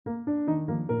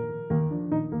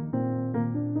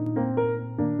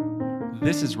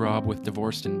This is Rob with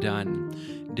Divorced and Done.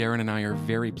 Darren and I are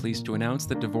very pleased to announce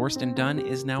that Divorced and Done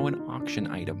is now an auction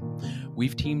item.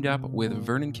 We've teamed up with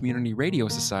Vernon Community Radio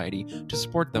Society to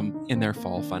support them in their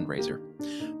fall fundraiser.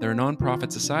 They're a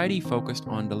nonprofit society focused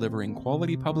on delivering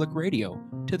quality public radio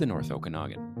to the North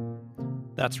Okanagan.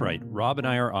 That's right. Rob and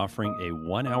I are offering a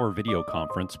 1-hour video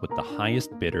conference with the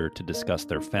highest bidder to discuss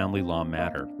their family law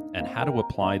matter and how to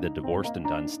apply the Divorced and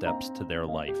Done steps to their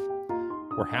life.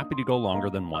 We're happy to go longer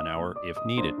than 1 hour if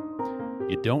needed.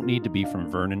 You don't need to be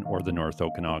from Vernon or the North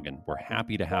Okanagan. We're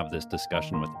happy to have this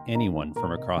discussion with anyone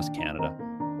from across Canada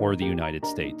or the United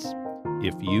States.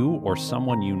 If you or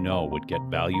someone you know would get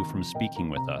value from speaking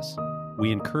with us,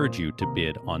 we encourage you to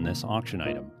bid on this auction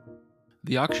item.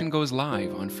 The auction goes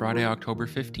live on Friday, October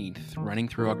 15th, running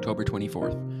through October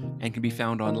 24th, and can be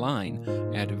found online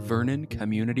at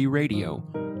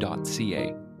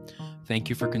vernoncommunityradio.ca. Thank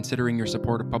you for considering your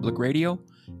support of public radio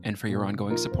and for your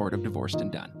ongoing support of Divorced and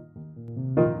Done.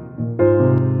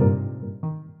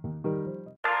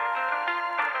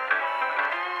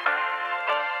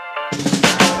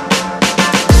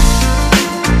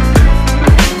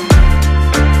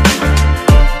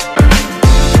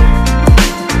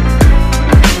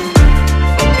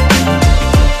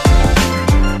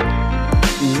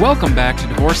 Welcome back to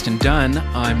Divorced and Done.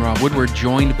 I'm Rob Woodward,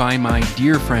 joined by my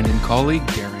dear friend and colleague,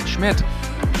 Darren Schmidt.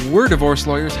 We're divorce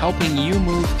lawyers helping you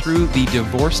move through the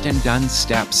Divorced and Done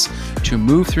steps to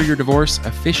move through your divorce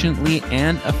efficiently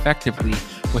and effectively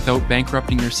without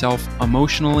bankrupting yourself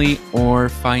emotionally or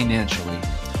financially.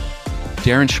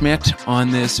 Darren Schmidt, on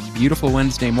this beautiful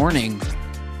Wednesday morning,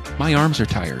 my arms are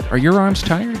tired. Are your arms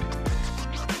tired?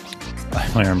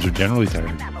 My arms are generally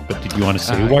tired. But did you want to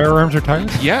say why our arms are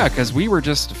tired? Yeah, because we were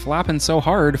just flapping so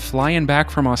hard flying back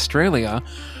from Australia.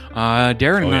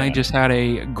 Darren and I just had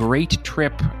a great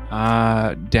trip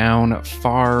down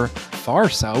far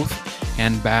south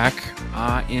and back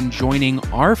in joining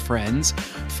our friends,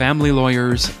 family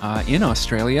lawyers in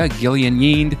Australia, Gillian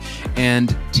Yeend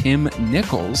and Tim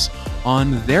Nichols,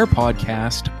 on their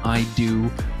podcast, I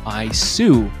Do, I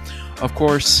Sue. Of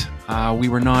course, we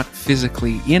were not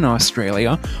physically in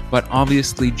Australia, but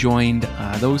obviously joined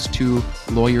those two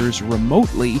lawyers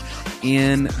remotely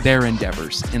in their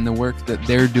endeavors, in the work that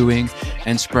they're doing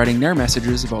and spreading their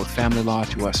messages about family law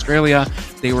to Australia.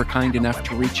 They were kind enough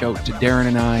to reach out to Darren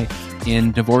and I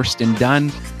in Divorced and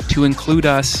Done to include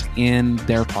us in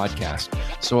their podcast.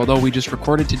 So although we just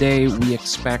recorded today, we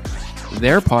expect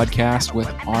their podcast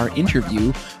with our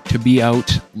interview to be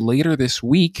out later this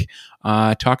week,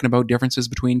 talking about differences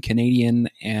between Canadian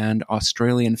and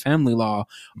Australian family law.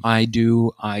 I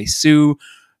Do, I Sue.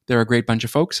 They're a great bunch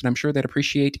of folks, and I'm sure they'd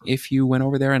appreciate if you went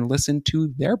over there and listened to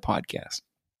their podcast.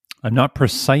 I'm not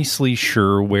precisely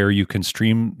sure where you can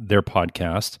stream their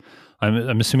podcast.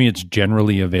 I'm assuming it's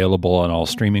generally available on all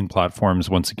streaming platforms,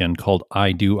 once again, called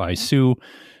I Do, I Sue.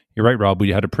 You're right, Rob. We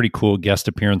had a pretty cool guest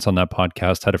appearance on that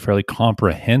podcast, had a fairly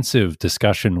comprehensive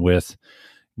discussion with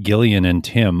Gillian and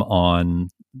Tim on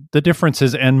the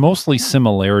differences and mostly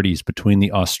similarities between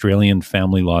the Australian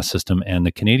family law system and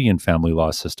the Canadian family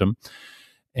law system.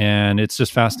 And it's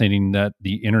just fascinating that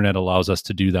the internet allows us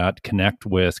to do that, connect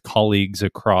with colleagues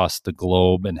across the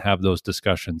globe and have those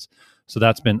discussions. So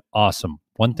that's been awesome.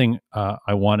 One thing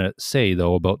I want to say,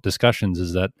 though, about discussions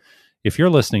is that if you're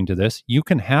listening to this, you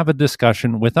can have a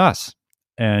discussion with us,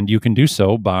 and you can do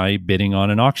so by bidding on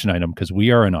an auction item, because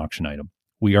we are an auction item.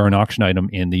 We are an auction item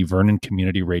in the Vernon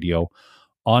Community Radio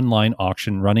online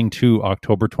auction running to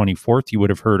October 24th. You would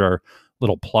have heard our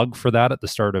little plug for that at the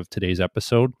start of today's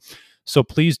episode. So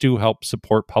please do help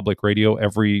support public radio.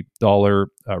 Every dollar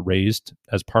raised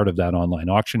as part of that online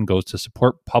auction goes to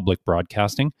support public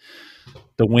broadcasting.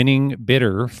 The winning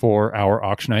bidder for our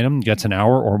auction item gets an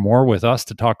hour or more with us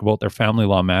to talk about their family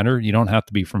law matter. You don't have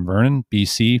to be from Vernon,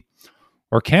 BC,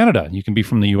 or Canada. You can be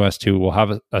from the US too. We'll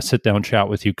have a sit-down chat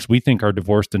with you because we think our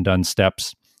Divorced and Done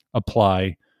steps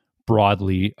apply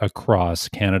broadly across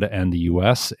Canada and the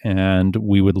US, and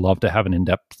we would love to have an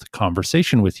in-depth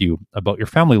conversation with you about your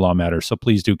family law matter. So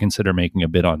please do consider making a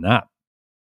bid on that,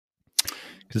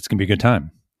 because it's going to be a good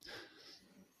time.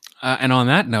 And on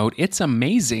that note, it's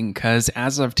amazing because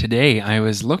as of today, I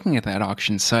was looking at that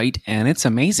auction site, and it's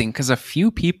amazing because a few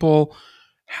people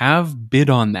have bid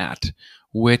on that,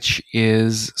 which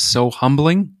is so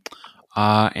humbling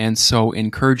and so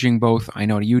encouraging, both, I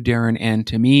know, to you, Darren, and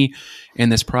to me in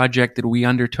this project that we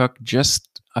undertook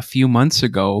just a few months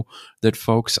ago, that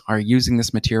folks are using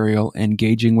this material,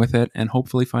 engaging with it, and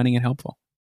hopefully finding it helpful.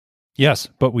 Yes,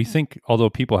 but we think although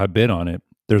people have bid on it,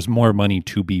 there's more money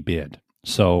to be bid.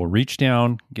 So reach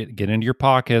down, get into your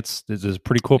pockets. This is a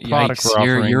pretty cool product we're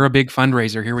offering. You're a big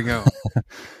fundraiser. Here we go.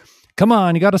 come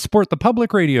on, you got to support the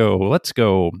public radio. Let's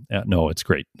go. No, it's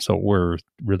great. So we're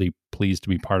really pleased to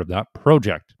be part of that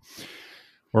project.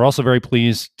 We're also very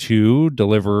pleased to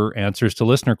deliver answers to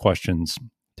listener questions,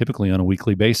 typically on a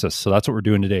weekly basis. So that's what we're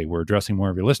doing today. We're addressing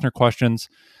more of your listener questions.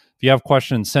 If you have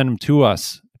questions, send them to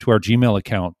us, to our Gmail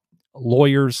account,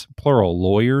 lawyers, plural,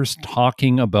 lawyers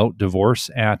talking about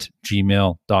divorce at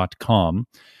gmail.com.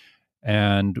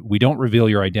 And we don't reveal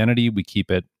your identity. We keep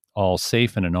it all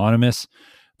safe and anonymous.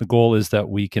 The goal is that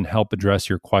we can help address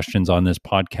your questions on this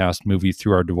podcast movie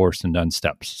through our Divorced and Done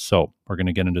steps. So we're going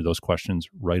to get into those questions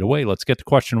right away. Let's get to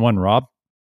question 1, Rob.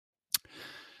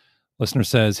 Listener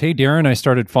says, hey, Darren, I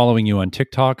started following you on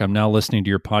TikTok. I'm now listening to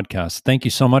your podcast. Thank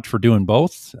you so much for doing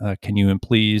both. Can you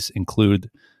please include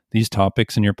these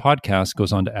topics in your podcast?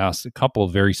 Goes on to ask a couple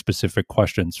of very specific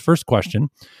questions. First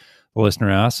question the listener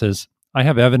asks is, I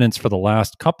have evidence for the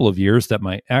last couple of years that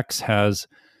my ex has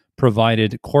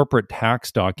provided corporate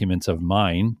tax documents of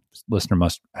mine. Listener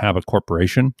must have a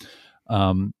corporation.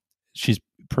 She's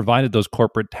provided those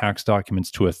corporate tax documents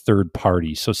to a third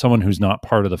party, so someone who's not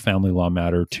part of the family law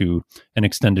matter, to an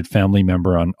extended family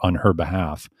member on her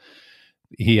behalf.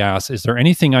 He asks, is there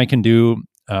anything I can do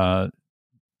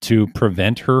to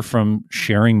prevent her from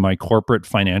sharing my corporate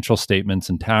financial statements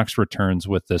and tax returns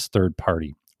with this third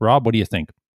party? Rob, what do you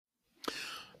think?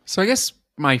 So I guess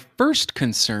my first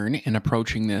concern in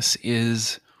approaching this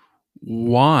is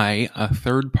why a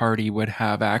third party would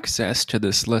have access to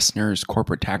this listener's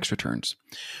corporate tax returns.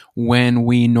 When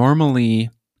we normally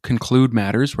conclude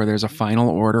matters where there's a final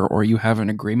order or you have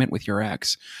an agreement with your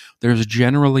ex, there's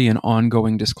generally an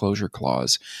ongoing disclosure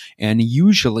clause. And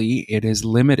usually it is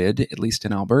limited, at least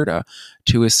in Alberta,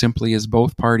 to as simply as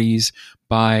both parties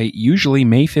by usually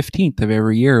May 15th of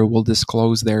every year will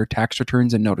disclose their tax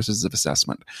returns and notices of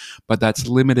assessment. But that's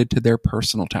limited to their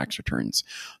personal tax returns.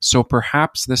 So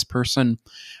perhaps this person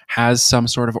has some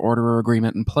sort of order or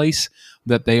agreement in place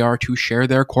that they are to share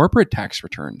their corporate tax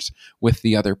returns with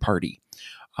the other party.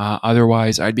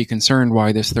 Otherwise, I'd be concerned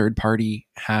why this third party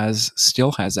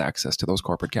still has access to those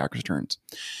corporate tax returns.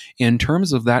 In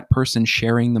terms of that person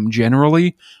sharing them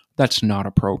generally, that's not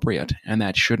appropriate, and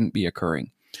that shouldn't be occurring.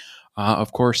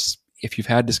 Of course, if you've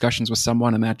had discussions with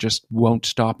someone and that just won't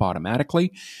stop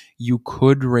automatically, you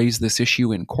could raise this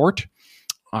issue in court.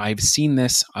 I've seen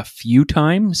this a few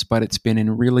times, but it's been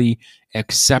in really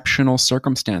exceptional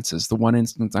circumstances. The one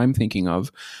instance I'm thinking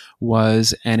of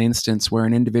was an instance where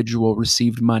an individual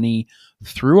received money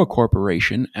through a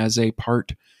corporation as a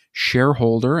part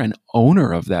shareholder and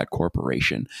owner of that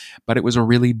corporation, but it was a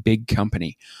really big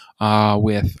company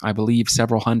with, I believe,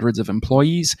 several hundreds of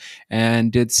employees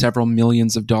and did several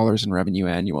millions of dollars in revenue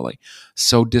annually.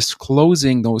 So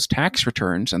disclosing those tax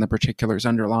returns and the particulars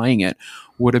underlying it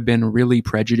would have been really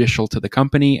prejudicial to the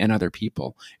company and other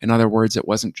people. In other words, it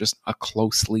wasn't just a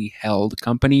closely held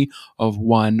company of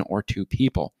one or two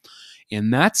people.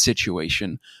 In that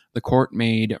situation, the court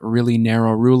made really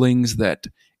narrow rulings that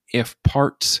if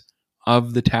parts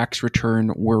of the tax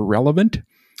return were relevant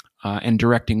and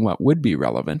directing what would be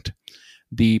relevant,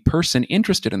 the person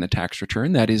interested in the tax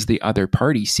return, that is the other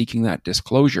party seeking that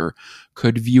disclosure,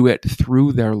 could view it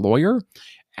through their lawyer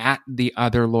at the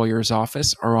other lawyer's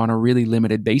office or on a really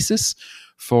limited basis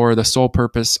for the sole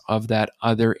purpose of that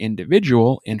other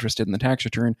individual interested in the tax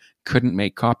return couldn't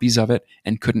make copies of it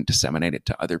and couldn't disseminate it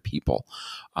to other people.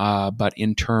 But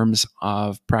in terms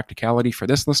of practicality for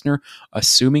this listener,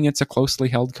 assuming it's a closely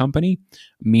held company,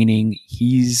 meaning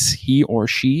he or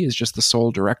she is just the sole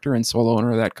director and sole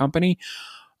owner of that company,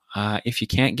 if you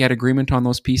can't get agreement on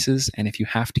those pieces and if you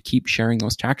have to keep sharing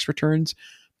those tax returns,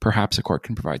 perhaps a court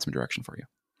can provide some direction for you.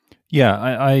 Yeah,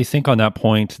 I think on that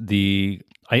point,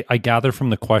 I gather from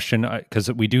the question,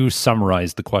 because we do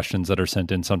summarize the questions that are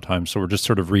sent in sometimes, so we're just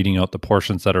sort of reading out the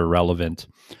portions that are relevant.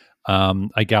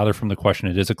 I gather from the question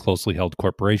it is a closely held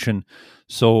corporation.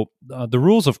 So the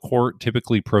rules of court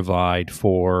typically provide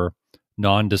for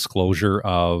non-disclosure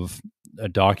of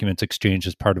documents exchanged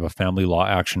as part of a family law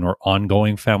action or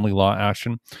ongoing family law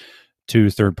action to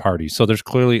third parties. So there's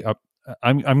clearly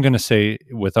I'm going to say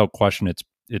without question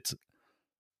it's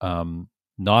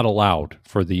not allowed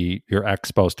for your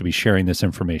ex-spouse to be sharing this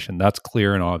information. That's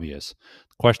clear and obvious.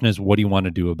 The question is, what do you want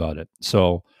to do about it?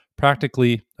 So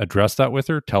practically address that with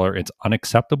her. Tell her it's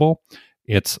unacceptable.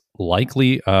 It's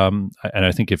likely, and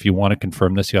I think if you want to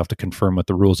confirm this, you have to confirm with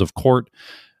the rules of court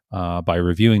by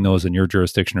reviewing those in your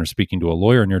jurisdiction or speaking to a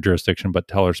lawyer in your jurisdiction, but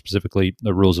tell her specifically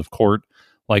the rules of court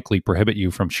likely prohibit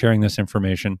you from sharing this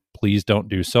information. Please don't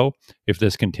do so. If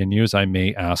this continues, I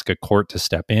may ask a court to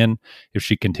step in. If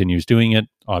she continues doing it,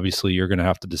 obviously you're going to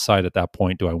have to decide at that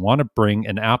point, do I want to bring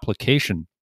an application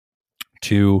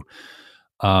to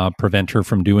prevent her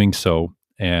from doing so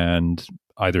and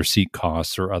either seek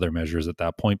costs or other measures at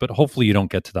that point. But hopefully you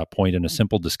don't get to that point and a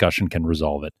simple discussion can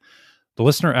resolve it. The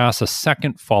listener asks a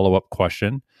second follow-up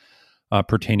question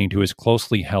pertaining to his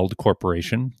closely held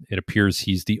corporation. It appears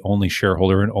he's the only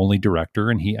shareholder and only director,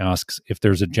 and he asks if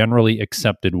there's a generally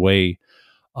accepted way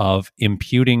of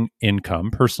imputing income,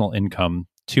 personal income,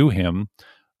 to him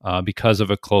because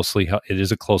of it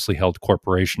is a closely held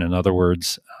corporation. In other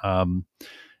words,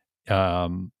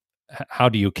 how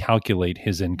do you calculate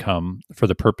his income for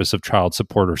the purpose of child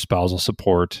support or spousal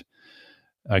support,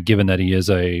 given that he is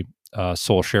a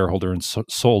sole shareholder and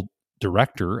sole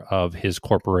director of his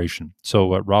corporation?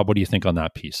 So, Rob, what do you think on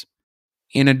that piece?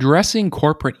 In addressing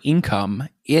corporate income,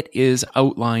 it is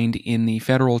outlined in the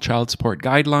federal child support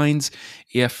guidelines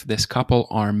if this couple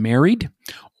are married,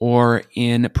 or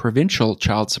in provincial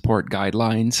child support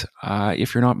guidelines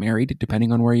if you're not married,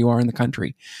 depending on where you are in the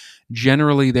country.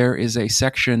 Generally, there is a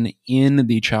section in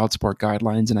the child support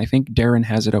guidelines, and I think Darren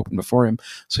has it open before him,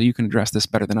 so you can address this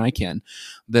better than I can,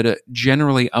 that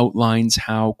generally outlines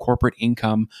how corporate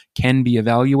income can be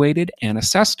evaluated and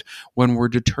assessed when we're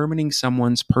determining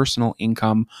someone's personal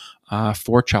income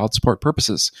for child support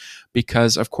purposes.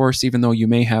 Because, of course, even though you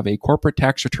may have a corporate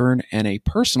tax return and a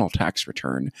personal tax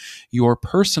return, your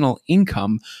personal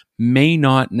income may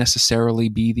not necessarily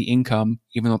be the income,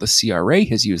 even though the CRA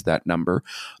has used that number,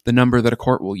 the number that a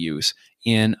court will use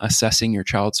in assessing your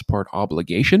child support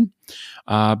obligation.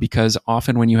 Because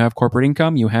often when you have corporate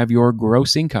income, you have your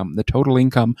gross income, the total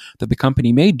income that the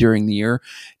company made during the year,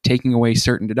 taking away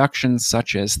certain deductions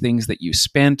such as things that you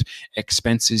spent,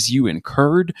 expenses you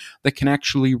incurred, that can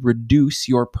actually reduce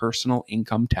your personal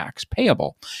income tax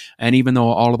payable. And even though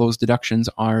all of those deductions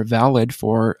are valid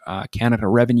for Canada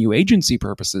Revenue Agency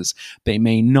purposes, they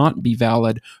may not be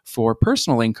valid for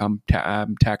personal income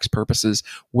tax purposes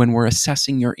when we're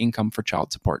assessing your income for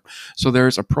child support. So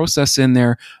there's a process in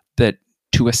there that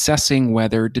to assessing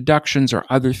whether deductions or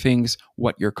other things,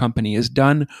 what your company has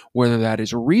done, whether that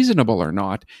is reasonable or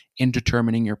not in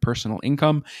determining your personal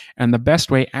income. And the best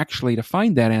way actually to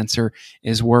find that answer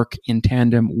is work in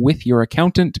tandem with your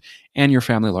accountant and your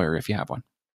family lawyer if you have one.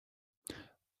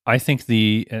 I think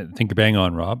you're bang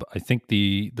on, Rob. I think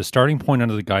the starting point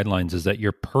under the guidelines is that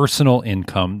your personal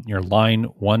income, your line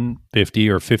 150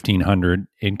 or 1500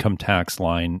 income tax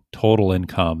line, total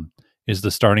income, is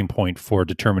the starting point for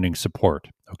determining support.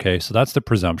 Okay, so that's the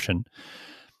presumption.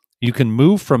 You can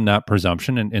move from that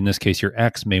presumption, and in this case, your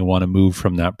ex may want to move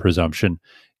from that presumption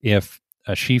if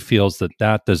she feels that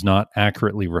that does not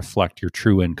accurately reflect your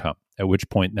true income, at which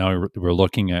point now we're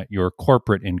looking at your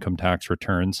corporate income tax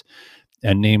returns,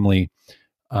 and namely,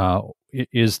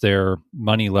 is there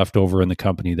money left over in the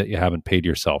company that you haven't paid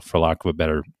yourself, for lack of a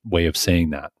better way of saying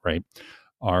that, right?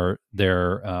 Are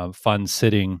there funds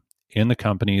sitting in the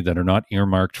company that are not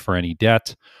earmarked for any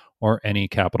debt or any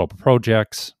capital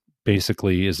projects?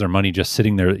 Basically, is there money just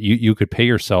sitting there that you could pay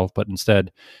yourself, but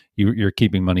instead you're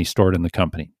keeping money stored in the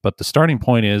company? But the starting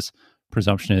point is,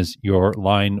 presumption is your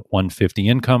line 150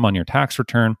 income on your tax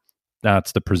return.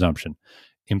 That's the presumption.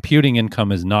 Imputing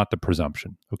income is not the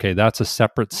presumption. Okay, that's a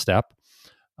separate step.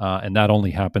 And that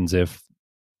only happens if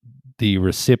the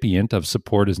recipient of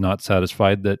support is not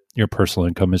satisfied that your personal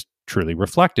income is truly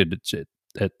reflected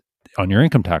on your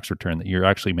income tax return, that you're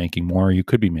actually making more, or you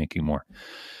could be making more.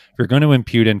 If you're going to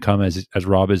impute income, as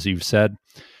Rob, as you've said,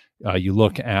 you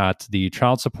look at the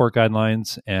child support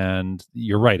guidelines, and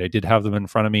you're right, I did have them in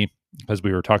front of me because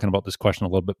we were talking about this question a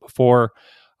little bit before.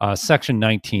 Section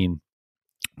 19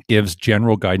 gives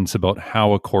general guidance about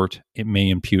how a court may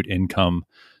impute income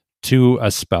to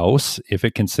a spouse if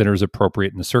it considers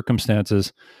appropriate in the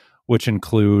circumstances, which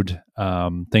include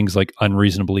things like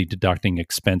unreasonably deducting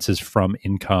expenses from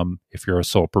income if you're a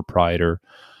sole proprietor,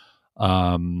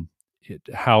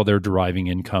 how they're deriving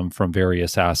income from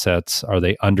various assets, are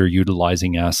they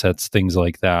underutilizing assets, things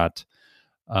like that,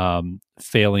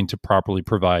 failing to properly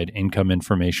provide income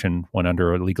information when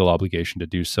under a legal obligation to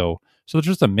do so. So there's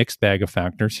just a mixed bag of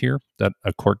factors here that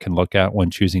a court can look at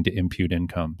when choosing to impute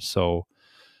income. So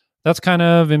that's kind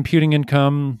of imputing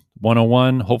income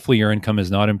 101. Hopefully your income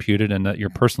is not imputed and that your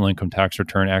personal income tax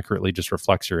return accurately just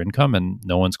reflects your income and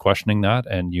no one's questioning that,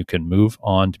 and you can move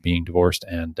on to being divorced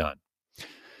and done.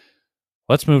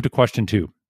 Let's move to question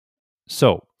 2.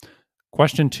 So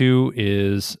question 2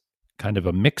 is kind of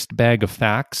a mixed bag of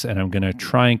facts, and I'm going to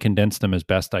try and condense them as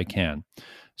best I can.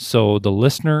 So the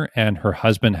listener and her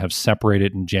husband have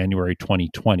separated in January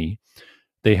 2020.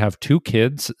 They have 2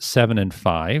 kids, 7 and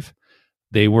 5.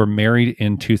 They were married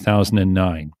in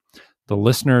 2009. The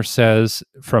listener says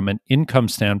from an income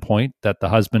standpoint that the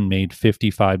husband made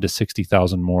 $55,000 to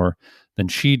 $60,000 more than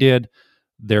she did.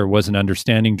 There was an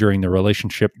understanding during the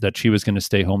relationship that she was going to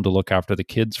stay home to look after the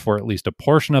kids for at least a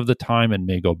portion of the time and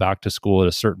may go back to school at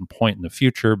a certain point in the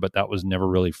future, but that was never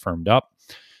really firmed up.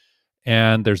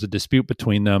 And there's a dispute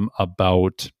between them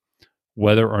about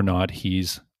whether or not he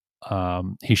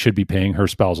should be paying her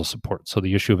spousal support. So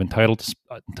the issue of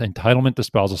entitlement to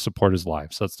spousal support is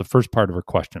live. So that's the first part of her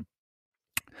question.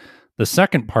 The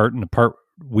second part, and the part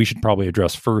we should probably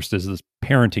address first, is this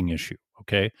parenting issue.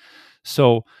 Okay.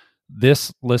 So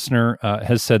this listener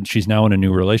has said she's now in a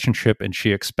new relationship and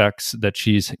she expects that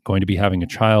she's going to be having a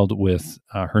child with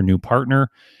her new partner,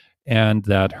 and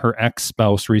that her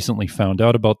ex-spouse recently found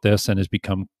out about this and has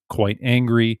become quite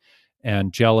angry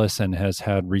and jealous and has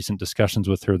had recent discussions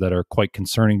with her that are quite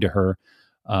concerning to her,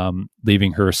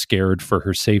 leaving her scared for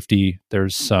her safety.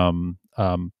 There's some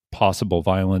possible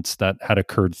violence that had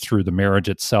occurred through the marriage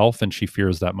itself, and she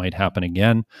fears that might happen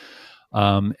again.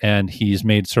 And he's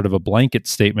made sort of a blanket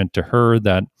statement to her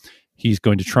that he's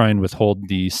going to try and withhold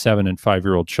the 7 and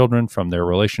 5-year-old children from their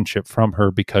relationship from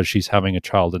her because she's having a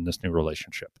child in this new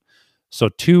relationship. So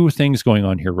two things going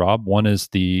on here, Rob. One is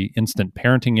the instant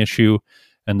parenting issue,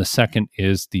 and the second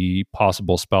is the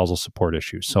possible spousal support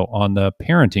issue. So on the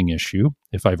parenting issue,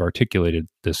 if I've articulated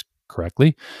this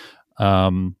correctly,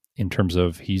 in terms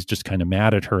of he's just kind of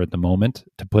mad at her at the moment,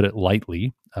 to put it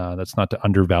lightly. That's not to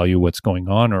undervalue what's going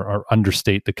on or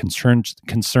understate the concerns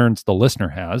the listener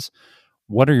has.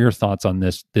 What are your thoughts on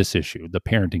this issue, the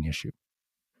parenting issue?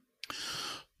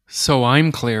 So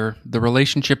I'm clear. The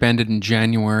relationship ended in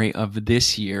January of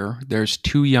this year. There's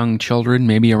 2 young children,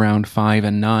 maybe around 5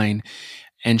 and 9.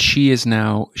 And she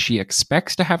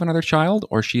expects to have another child,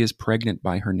 or she is pregnant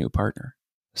by her new partner.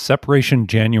 Separation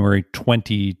January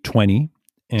 2020.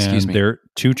 And their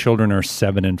 2 children are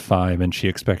 7 and 5, and she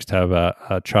expects to have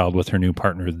a child with her new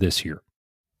partner this year.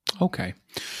 Okay.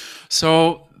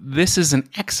 So this is an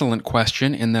excellent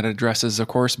question in that it addresses, of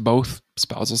course, both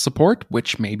spousal support,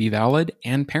 which may be valid,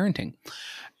 and parenting.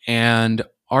 And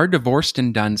our divorced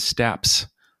and done steps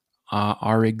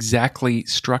are exactly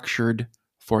structured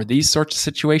for these sorts of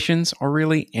situations, or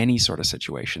really any sort of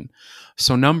situation.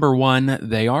 So number one,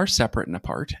 they are separate and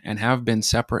apart, and have been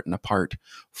separate and apart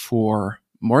for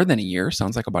more than a year.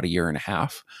 Sounds like about a year and a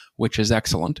half, which is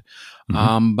excellent.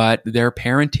 Mm-hmm. But their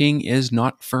parenting is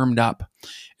not firmed up.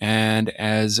 And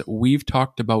as we've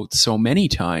talked about so many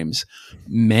times,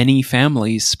 many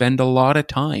families spend a lot of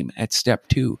time at step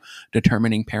 2,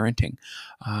 determining parenting,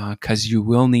 because you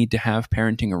will need to have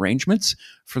parenting arrangements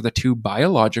for the 2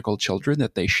 biological children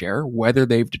that they share. Whether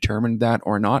they've determined that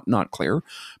or not clear.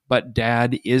 But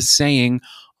dad is saying,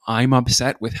 I'm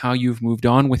upset with how you've moved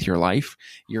on with your life.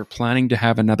 You're planning to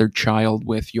have another child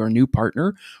with your new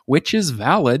partner, which is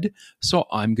valid, so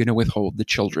I'm going to withhold the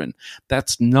children.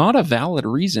 That's not a valid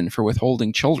reason for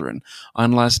withholding children,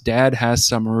 unless dad has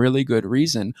some really good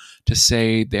reason to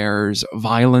say there's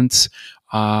violence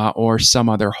or some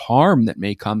other harm that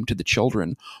may come to the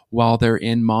children while they're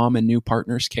in mom and new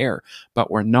partner's care.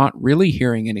 But we're not really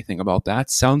hearing anything about that.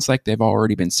 Sounds like they've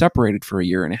already been separated for a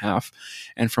year and a half.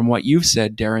 And from what you've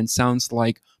said, Darren, sounds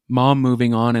like mom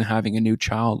moving on and having a new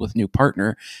child with new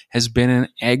partner has been an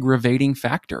aggravating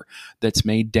factor that's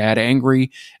made dad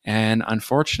angry and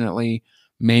unfortunately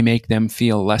may make them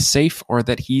feel less safe, or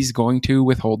that he's going to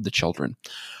withhold the children.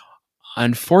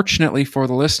 Unfortunately for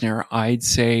the listener, I'd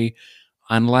say,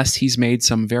 unless he's made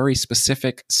some very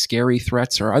specific scary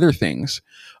threats or other things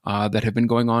that have been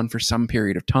going on for some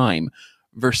period of time,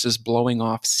 versus blowing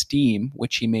off steam,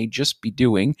 which he may just be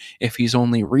doing if he's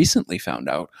only recently found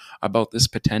out about this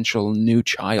potential new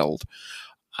child,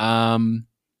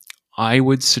 I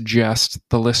would suggest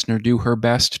the listener do her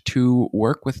best to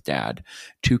work with dad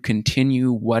to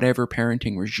continue whatever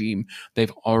parenting regime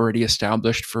they've already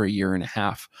established for a year and a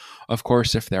half. Of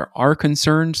course, if there are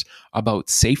concerns about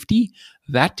safety,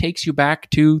 that takes you back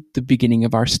to the beginning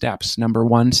of our steps. Number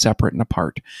 1, separate and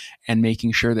apart, and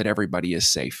making sure that everybody is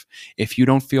safe. If you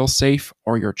don't feel safe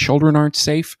or your children aren't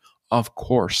safe, of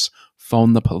course,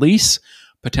 phone the police,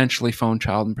 potentially phone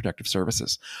Child and Protective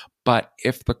Services. But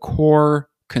if the core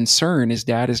concern is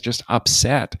dad is just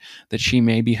upset that she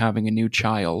may be having a new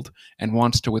child and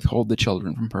wants to withhold the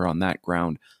children from her on that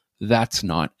ground, that's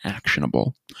not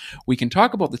actionable. We can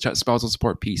talk about the spousal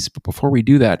support piece, but before we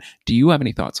do that, do you have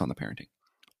any thoughts on the parenting?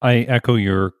 I echo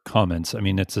your comments. I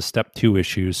mean, it's a step 2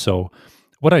 issue. So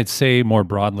what I'd say more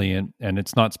broadly, and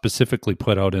it's not specifically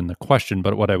put out in the question,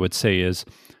 but what I would say is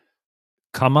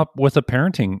come up with a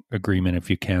parenting agreement if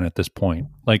you can at this point.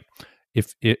 Like,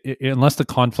 if unless the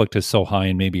conflict is so high,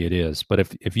 and maybe it is, but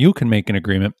if you can make an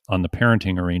agreement on the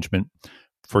parenting arrangement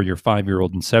for your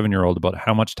 5-year-old and 7-year-old about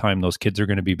how much time those kids are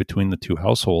going to be between the 2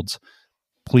 households,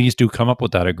 please do come up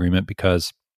with that agreement,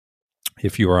 because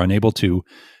if you are unable to,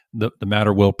 the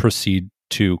matter will proceed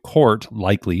to court,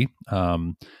 likely,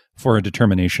 for a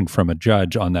determination from a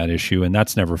judge on that issue. And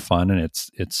that's never fun. And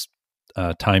it's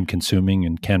time consuming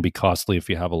and can be costly if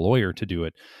you have a lawyer to do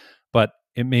it. But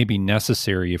it may be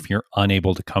necessary if you're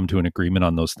unable to come to an agreement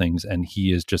on those things, and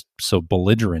he is just so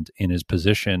belligerent in his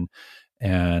position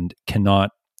and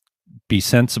cannot be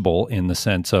sensible in the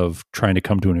sense of trying to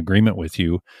come to an agreement with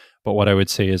you. But what I would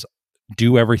say is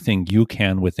do everything you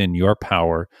can within your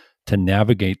power to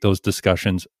navigate those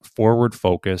discussions forward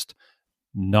focused,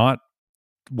 not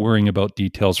worrying about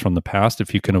details from the past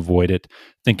if you can avoid it,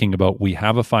 thinking about, we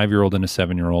have a 5-year-old and a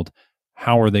 7-year-old.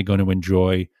 How are they going to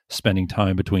enjoy spending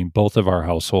time between both of our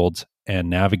households, and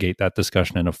navigate that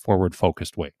discussion in a forward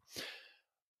focused way.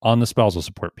 On the spousal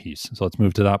support piece, so let's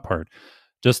move to that part.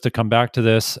 Just to come back to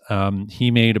this, he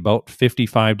made about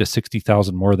 55 to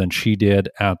 60,000 more than she did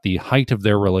at the height of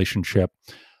their relationship.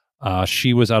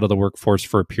 She was out of the workforce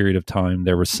for a period of time.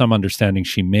 There was some understanding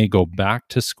she may go back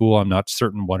to school. I'm not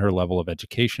certain what her level of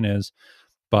education is,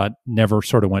 but never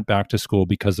sort of went back to school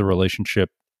because the relationship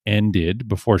ended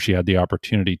before she had the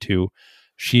opportunity to.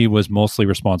 She was mostly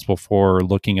responsible for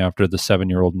looking after the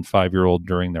 7-year-old and 5-year-old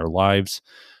during their lives,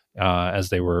 as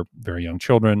they were very young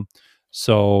children.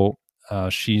 So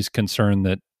she's concerned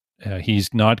that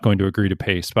he's not going to agree to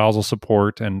pay spousal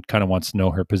support, and kind of wants to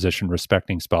know her position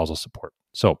respecting spousal support.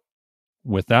 So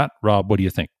with that, Rob, what do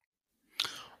you think?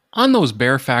 On those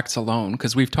bare facts alone,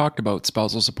 because we've talked about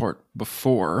spousal support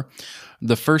before,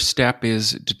 the first step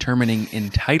is determining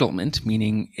entitlement,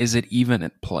 meaning is it even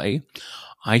at play?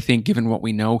 I think given what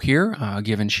we know here,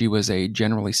 given she was a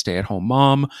generally stay-at-home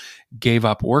mom, gave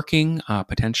up working,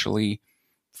 potentially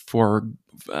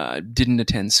didn't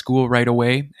attend school right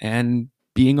away, and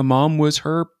being a mom was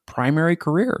her primary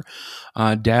career.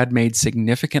 Dad made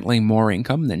significantly more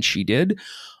income than she did.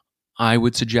 I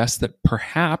would suggest that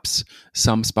perhaps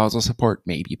some spousal support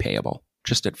may be payable,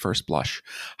 just at first blush.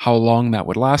 How long that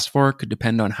would last for could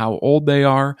depend on how old they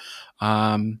are,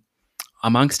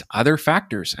 amongst other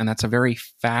factors, and that's a very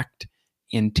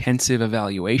fact-intensive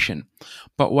evaluation.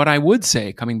 But what I would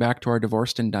say, coming back to our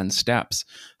divorced and done steps,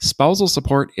 spousal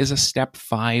support is a step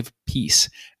 5 piece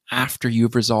after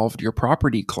you've resolved your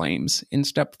property claims in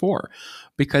step 4.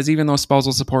 Because even though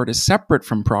spousal support is separate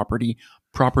from property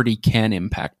can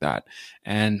impact that.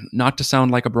 And not to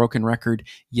sound like a broken record,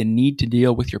 you need to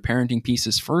deal with your parenting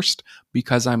pieces first,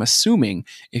 because I'm assuming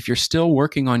if you're still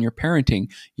working on your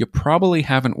parenting, you probably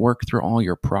haven't worked through all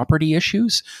your property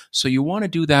issues. So you want to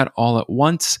do that all at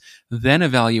once, then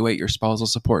evaluate your spousal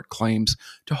support claims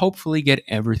to hopefully get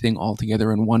everything all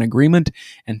together in one agreement.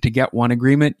 And to get one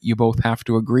agreement, you both have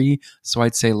to agree. So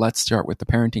I'd say let's start with the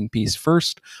parenting piece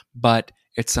first, but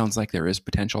it sounds like there is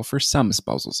potential for some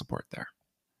spousal support there.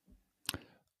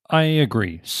 I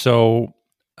agree. So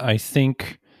I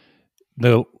think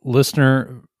the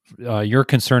listener, your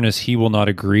concern is he will not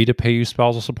agree to pay you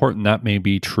spousal support, and that may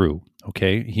be true.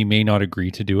 Okay. He may not agree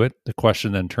to do it. The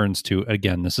question then turns to,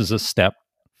 again, this is a step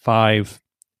 5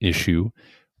 issue.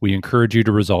 We encourage you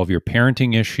to resolve your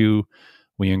parenting issue.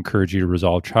 We encourage you to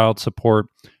resolve child support.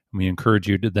 We encourage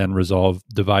you to then resolve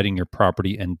dividing your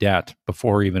property and debt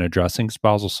before even addressing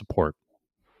spousal support.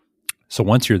 So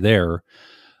once you're there,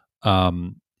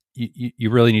 you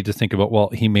really need to think about, well,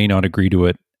 he may not agree to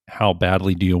it. How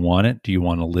badly do you want it? Do you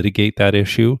want to litigate that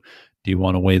issue? Do you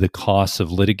want to weigh the costs of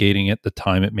litigating it, the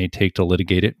time it may take to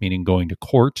litigate it, meaning going to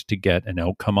court to get an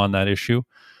outcome on that issue,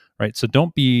 right? So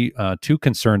don't be too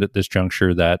concerned at this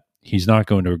juncture that he's not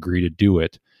going to agree to do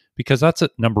it, because that's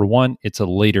number one, it's a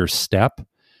later step.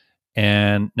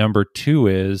 And number 2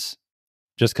 is,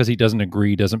 just because he doesn't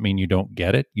agree doesn't mean you don't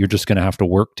get it. You're just going to have to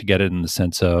work to get it in the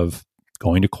sense of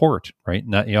going to court, right?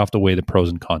 And that you have to weigh the pros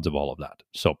and cons of all of that.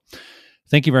 So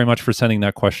thank you very much for sending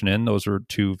that question in. Those are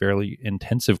 2 very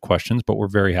intensive questions, but we're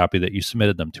very happy that you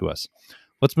submitted them to us.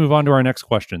 Let's move on to our next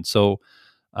question. So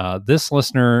this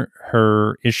listener,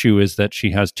 her issue is that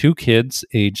she has 2 kids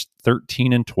aged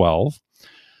 13 and 12.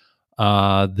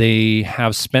 They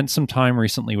have spent some time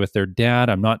recently with their dad.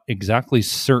 I'm not exactly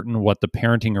certain what the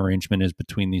parenting arrangement is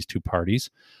between these 2 parties,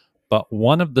 but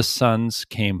one of the sons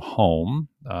came home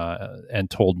and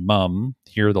told mom,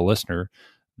 here the listener,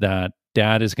 that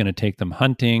dad is going to take them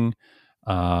hunting.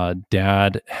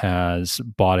 Dad has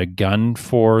bought a gun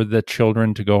for the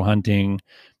children to go hunting.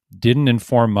 Didn't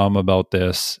inform mom about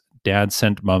this. Dad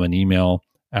sent mom an email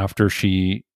after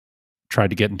she tried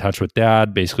to get in touch with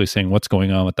dad, basically saying, what's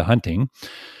going on with the hunting?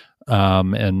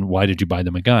 And why did you buy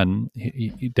them a gun?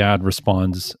 Dad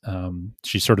responds,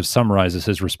 she sort of summarizes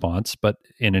his response, but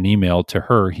in an email to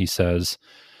her, he says,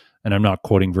 and I'm not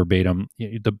quoting verbatim,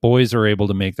 the boys are able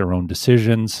to make their own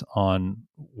decisions on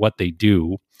what they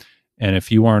do. And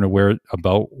if you aren't aware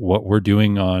about what we're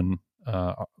doing on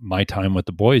my time with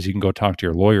the boys, you can go talk to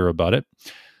your lawyer about it.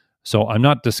 So I'm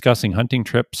not discussing hunting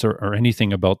trips or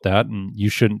anything about that. And you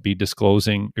shouldn't be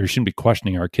disclosing, or you shouldn't be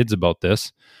questioning our kids about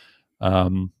this.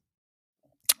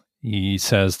 He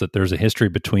says that there's a history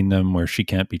between them where she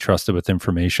can't be trusted with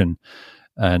information,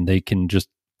 and the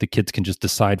kids can just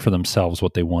decide for themselves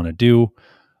what they want to do.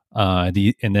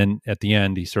 And then at the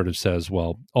end, he sort of says,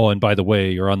 well, oh, and by the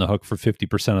way, you're on the hook for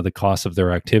 50% of the cost of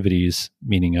their activities,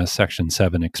 meaning a Section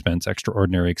 7 expense,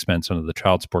 extraordinary expense under the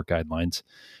child support guidelines.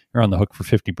 You're on the hook for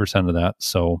 50% of that.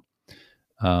 So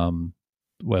I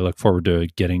look forward to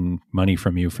getting money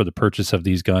from you for the purchase of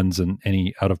these guns and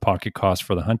any out-of-pocket costs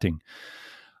for the hunting.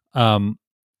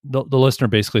 The listener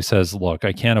basically says, look,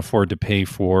 I can't afford to pay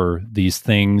for these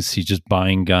things. He's just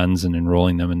buying guns and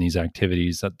enrolling them in these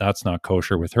activities. That's not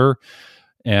kosher with her.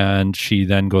 And she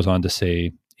then goes on to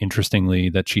say, interestingly,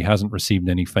 that she hasn't received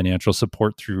any financial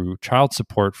support through child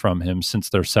support from him since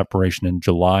their separation in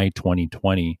July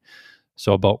 2020.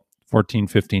 So about 14,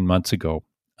 15 months ago.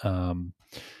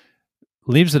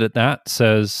 Leaves it at that,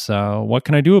 says, what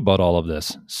can I do about all of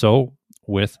this? So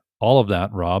with all of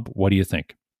that, Rob, what do you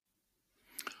think?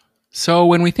 So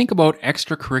when we think about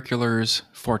extracurriculars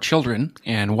for children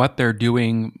and what they're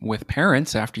doing with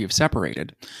parents after you've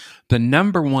separated, the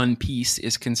number one piece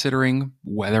is considering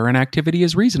whether an activity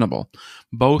is reasonable,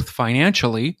 both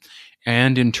financially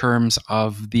and in terms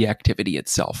of the activity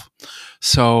itself.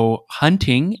 So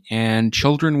hunting and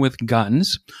children with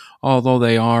guns, although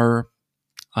they are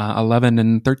 11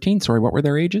 and 13, what were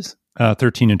their ages?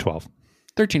 13 and 12.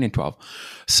 13 and 12.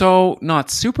 So not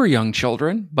super young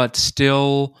children, but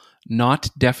still not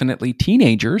definitely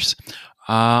teenagers.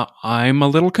 I'm a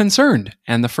little concerned.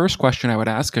 And the first question I would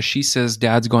ask, because she says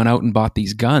dad's gone out and bought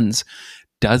these guns,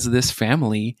 does this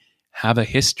family have a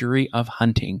history of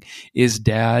hunting? Is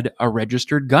dad a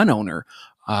registered gun owner?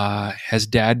 Has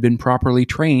dad been properly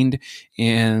trained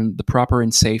in the proper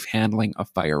and safe handling of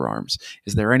firearms?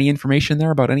 Is there any information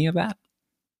there about any of that?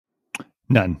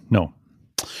 None, no.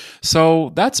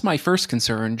 So that's my first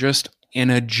concern, just in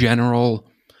a general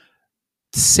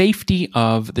safety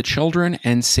of the children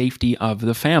and safety of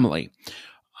the family.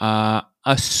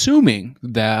 Assuming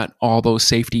that all those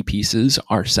safety pieces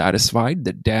are satisfied,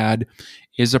 that dad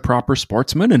is a proper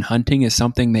sportsman and hunting is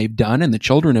something they've done and the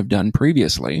children have done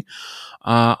previously,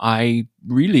 I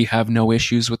really have no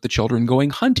issues with the children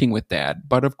going hunting with dad.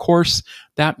 But of course,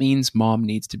 that means mom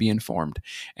needs to be informed.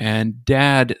 And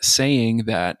dad saying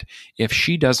that if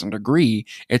she doesn't agree,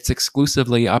 it's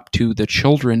exclusively up to the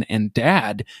children and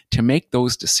dad to make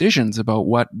those decisions about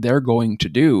what they're going to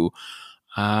do,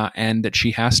 and that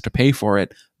she has to pay for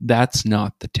it, that's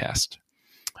not the test.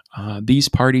 These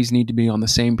parties need to be on the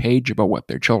same page about what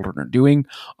their children are doing.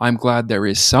 I'm glad there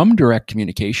is some direct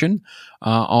communication,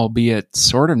 albeit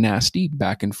sort of nasty,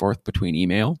 back and forth between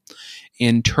email.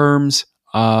 In terms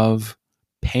of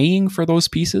paying for those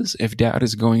pieces, if dad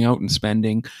is going out and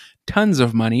spending tons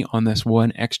of money on this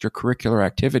one extracurricular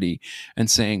activity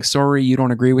and saying, sorry, you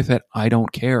don't agree with it, I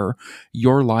don't care,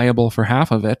 you're liable for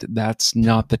half of it, that's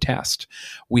not the test.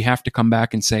 We have to come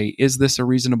back and say, is this a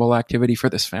reasonable activity for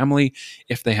this family?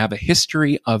 If they have a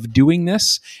history of doing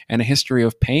this and a history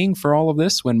of paying for all of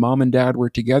this when mom and dad were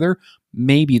together,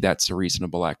 maybe that's a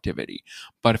reasonable activity.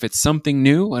 But if it's something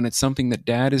new and it's something that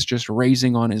dad is just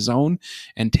raising on his own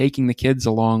and taking the kids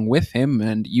along with him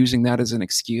and using that as an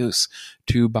excuse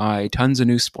to buy tons of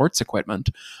new sports equipment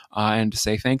and to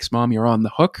say, thanks, mom, you're on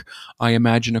the hook, I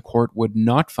imagine a court would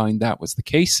not find that was the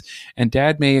case, and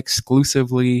dad may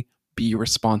exclusively be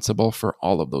responsible for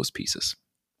all of those pieces.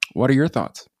 What are your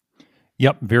thoughts?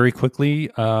 Yep, very quickly,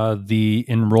 the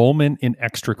enrollment in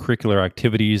extracurricular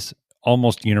activities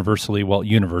almost universally,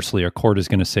 a court is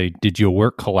going to say, did you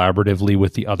work collaboratively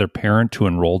with the other parent to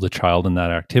enroll the child in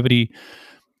that activity?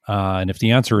 And if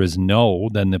the answer is no,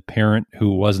 then the parent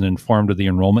who wasn't informed of the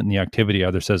enrollment in the activity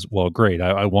either says, well, great,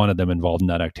 I wanted them involved in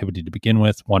that activity to begin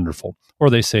with, wonderful.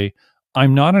 Or they say,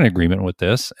 I'm not in agreement with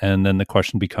this. And then the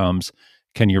question becomes,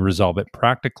 can you resolve it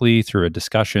practically through a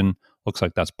discussion? Looks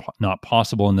like that's not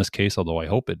possible in this case, although I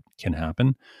hope it can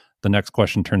happen. The next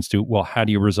question turns to, well, how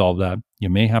do you resolve that? You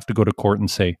may have to go to court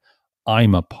and say,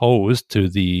 I'm opposed to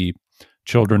the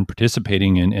children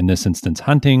participating in this instance,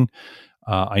 hunting.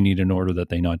 I need an order that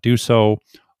they not do so.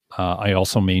 I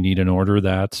also may need an order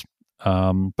that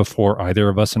before either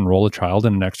of us enroll a child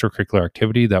in an extracurricular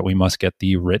activity, that we must get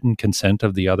the written consent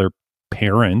of the other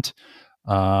parent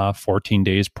 14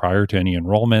 days prior to any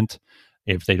enrollment.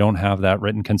 If they don't have that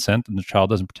written consent and the child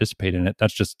doesn't participate in it,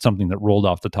 that's just something that rolled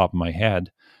off the top of my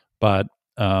head. But,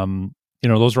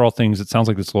 those are all things. It sounds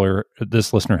like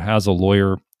this listener has a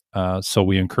lawyer. So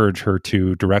we encourage her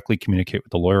to directly communicate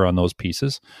with the lawyer on those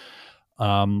pieces.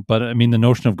 But I mean, the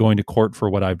notion of going to court for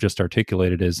what I've just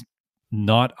articulated is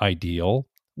not ideal.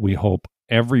 We hope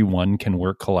everyone can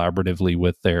work collaboratively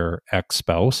with their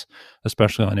ex-spouse,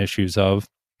 especially on issues of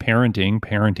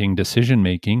parenting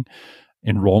decision-making,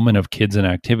 enrollment of kids in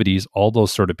activities, all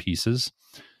those sort of pieces.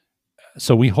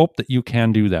 So we hope that you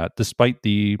can do that despite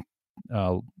the,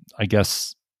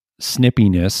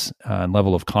 snippiness and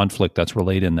level of conflict that's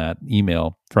relayed in that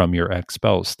email from your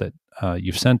ex-spouse that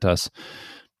you've sent us.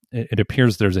 It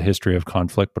appears there's a history of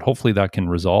conflict, but hopefully that can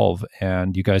resolve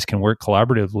and you guys can work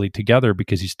collaboratively together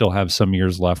because you still have some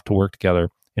years left to work together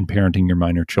in parenting your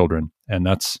minor children. And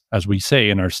that's, as we say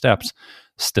in our steps,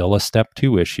 still a step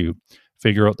 2 issue.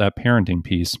 Figure out that parenting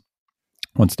piece.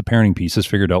 Once the parenting piece is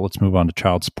figured out, let's move on to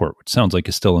child support, which sounds like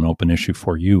is still an open issue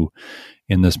for you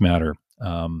in this matter.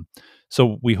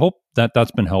 So we hope that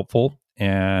that's been helpful.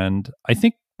 And I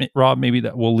think, Rob, maybe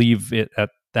that we'll leave it at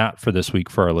that for this week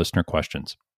for our listener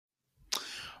questions.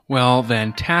 Well,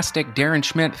 fantastic. Darren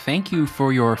Schmidt, thank you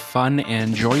for your fun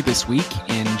and joy this week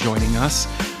in joining us.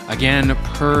 Again,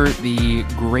 per the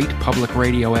great public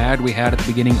radio ad we had at the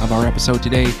beginning of our episode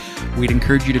today, we'd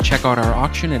encourage you to check out our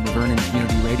auction at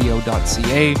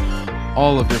vernoncommunityradio.ca.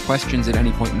 All of your questions at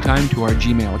any point in time to our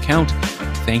Gmail account.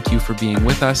 Thank you for being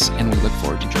with us, and we look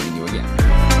forward to joining you again.